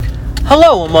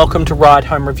Hello and welcome to Ride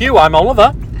Home Review. I'm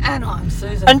Oliver. And I'm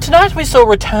Susan. And tonight we saw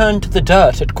Return to the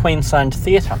Dirt at Queensland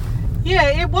Theatre.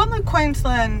 Yeah, it won the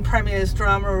Queensland Premier's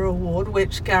Drama Award,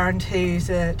 which guarantees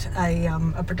it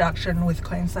a production with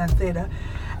Queensland Theatre.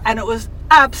 And it was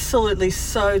absolutely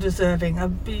so deserving. A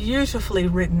beautifully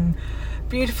written,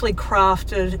 beautifully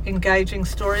crafted, engaging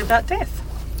story about death.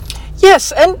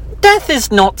 Yes, and death is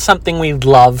not something we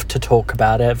love to talk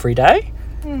about every day.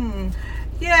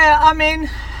 Yeah, I mean,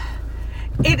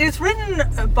 it is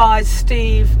written by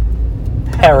Steve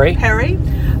Perry.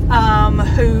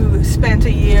 Who spent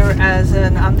a year as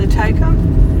an undertaker,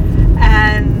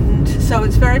 and so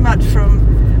it's very much from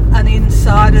an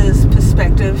insider's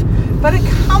perspective, but it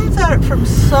comes at it from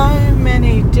so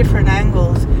many different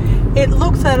angles. It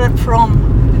looks at it from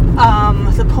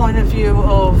the point of view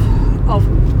of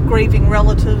grieving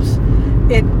relatives.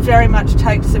 It very much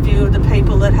takes the view of the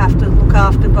people that have to look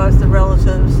after both the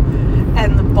relatives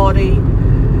and the body.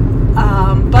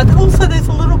 But also there's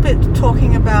a little bit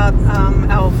talking about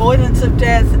our avoidance of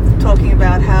death, talking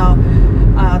about how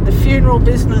the funeral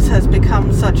business has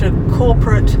become such a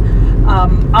corporate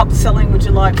upselling, would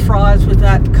you like fries with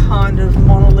that kind of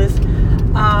monolith,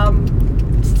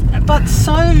 but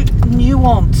so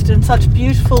nuanced and such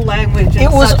beautiful language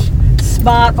and such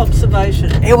smart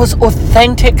observation. It was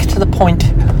authentic to the point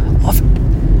of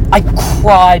I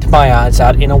cried my eyes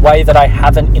out in a way that I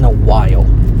haven't in a while.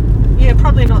 Yeah,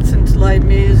 probably not since Les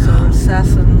Mis or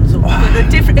Assassins.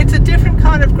 But it's a different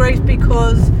kind of grief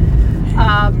because,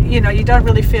 you don't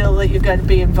really feel that you're going to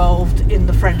be involved in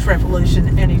the French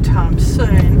Revolution anytime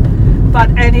soon.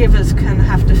 But any of us can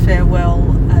have to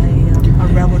farewell a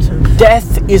relative.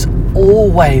 Death is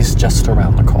always just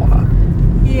around the corner.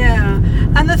 Yeah,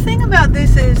 and the thing about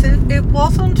this is it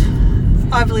wasn't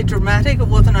overly dramatic, it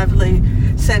wasn't overly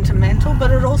sentimental,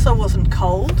 but it also wasn't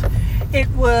cold. It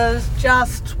was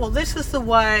just, well, this is the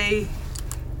way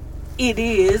it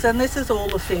is, and this is all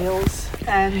the feels.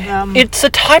 And it's a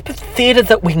type of theatre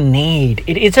that we need.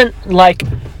 It isn't like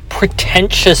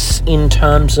pretentious in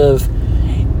terms of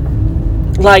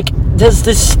there's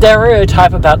this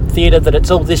stereotype about theatre that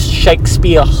it's all this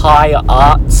Shakespeare high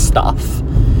art stuff,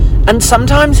 and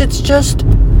sometimes it's just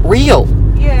real.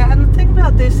 Yeah, and the thing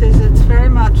about this is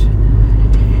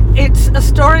it's a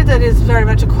story that is very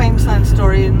much a Queensland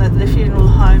story in that the funeral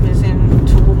home is in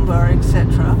Toowoomba,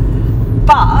 etc.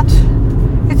 But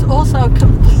it's also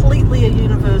completely a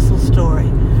universal story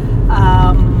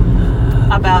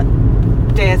about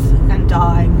death and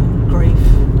dying, grief,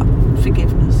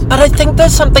 forgiveness. But I think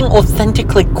there's something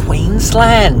authentically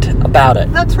Queensland about it.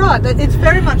 That's right. It's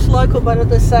very much local, but at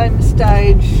the same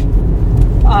stage,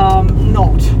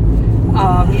 not.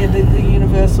 The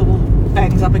universal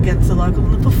bangs up against the local,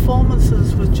 and the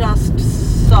performances were just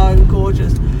so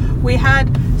gorgeous. We had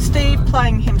Steve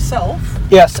playing himself.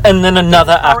 Yes, and then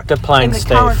another actor playing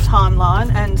Steve. In the current timeline,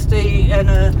 and Steve, and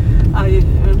a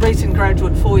recent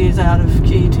graduate 4 years out of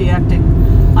QUT acting,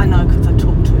 I know because I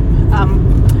talked to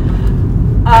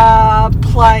him,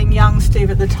 playing young Steve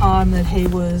at the time that he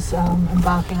was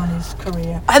embarking on his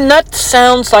career. And that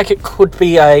sounds like it could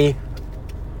be a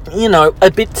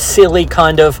bit silly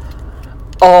kind of,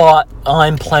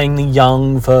 I'm playing the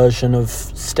young version of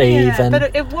Steve. Yeah,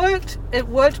 but it worked. It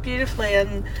worked beautifully,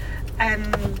 and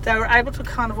they were able to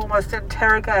kind of almost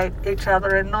interrogate each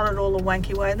other, and not at all a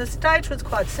wanky way. And the stage was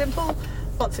quite simple,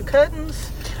 lots of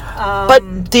curtains, but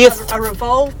a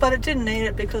revolve, but it didn't need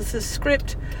it because the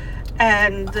script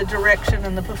and the direction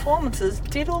and the performances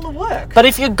did all the work. But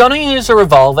if you're going to use a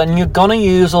revolve and you're going to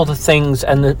use all the things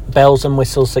and the bells and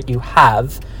whistles that you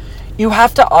have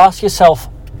to ask yourself,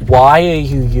 why are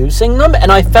you using them?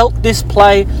 And I felt this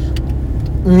play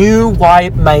knew why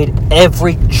it made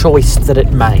every choice that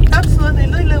it made. Absolutely.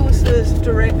 Lee Lewis's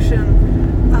direction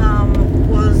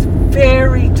was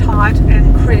very tight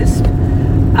and crisp,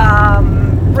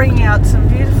 bringing out some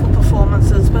beautiful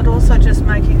performances, but also just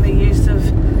making the use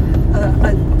of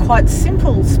a quite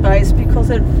simple space, because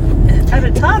at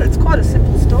its heart it's quite a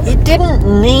simple story. It didn't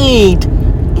need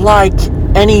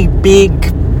any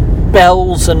big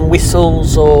bells and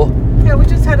whistles or... Yeah, we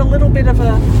just had a little bit of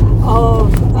a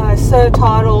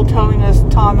surtitle telling us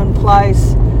time and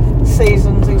place,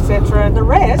 seasons, etc. And the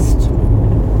rest,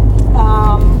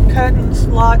 curtains,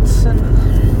 lights, and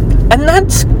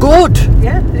that's good.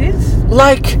 Yeah, it is.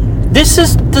 This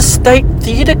is the State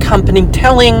Theatre Company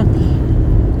telling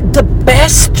the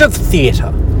best of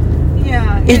theatre.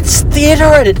 Yeah. It's theatre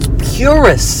at its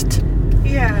purest.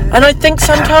 Yeah. And I think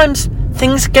sometimes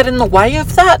things get in the way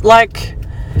of that.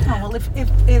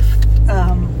 If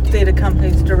theatre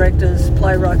companies, directors,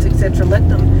 playwrights, etc. let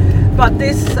them. But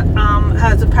this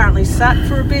has apparently sat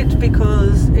for a bit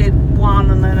because it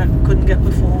won and then it couldn't get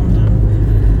performed.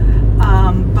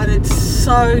 But it's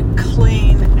so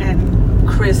clean and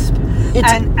crisp.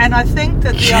 And I think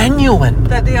that genuine.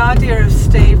 That the idea of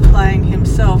Steve playing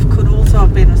himself could also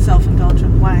have been a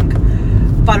self-indulgent wank,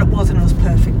 but it wasn't. It was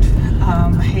perfect.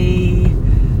 He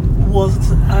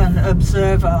was an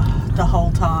observer the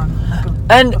whole time.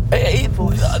 And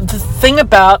the thing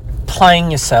about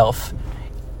playing yourself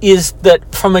is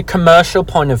that from a commercial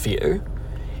point of view,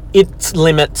 it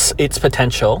limits its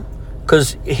potential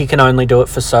because he can only do it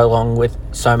for so long with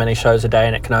so many shows a day,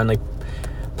 and it can only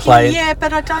play. Yeah,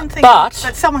 but I don't think that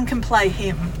someone can play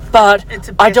him. But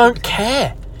I don't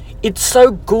care. It's so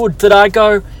good that I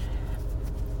go,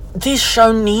 this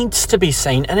show needs to be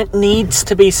seen, and it needs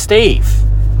to be Steve.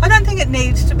 I don't think it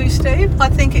needs to be Steve. I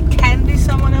think it can be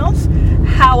someone else.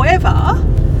 However,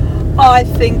 I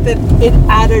think that it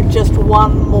added just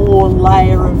one more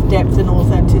layer of depth and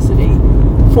authenticity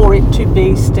for it to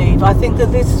be Steve. I think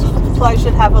that this play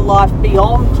should have a life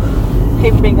beyond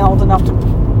him being old enough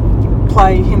to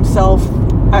play himself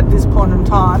at this point in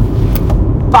time.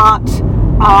 But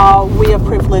we are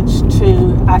privileged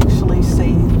to actually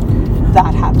see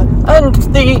that happen. And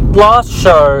the last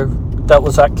show that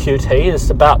was at QT is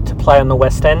about to play on the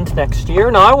West End next year,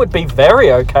 and I would be very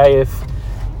okay if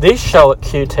this show at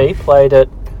QT played at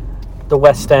the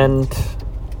West End.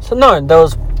 So no, there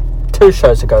was 2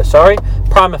 shows ago, sorry.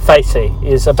 Prima Facie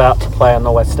is about to play on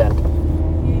the West End.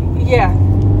 Yeah.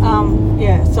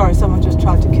 Sorry, someone just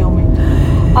tried to kill me.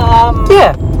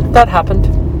 Yeah, that happened.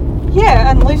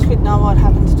 Yeah, and at least we'd know what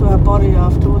happens to our body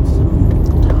afterwards.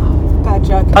 Bad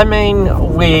joke. I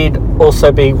mean, we'd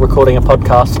also be recording a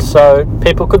podcast so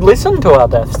people could listen to our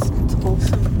deaths. It's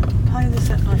awesome. Play this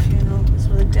at my funeral. It's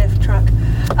with a death truck.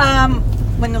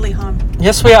 We're nearly home.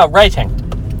 Yes, we are. Rating.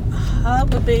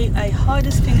 It would be a high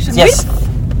distinction. Yes.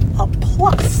 With a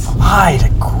plus. I'd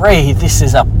agree. This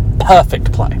is a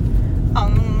perfect play.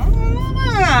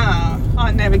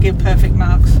 I never give perfect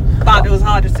marks, but it was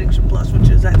high distinction plus, which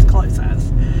is as close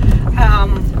as.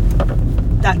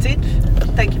 That's it.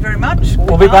 Thank you very much.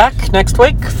 We'll be back next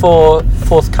week for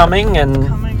forthcoming and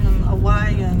coming and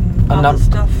away and other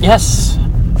stuff. Yes.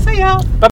 See ya. Bye.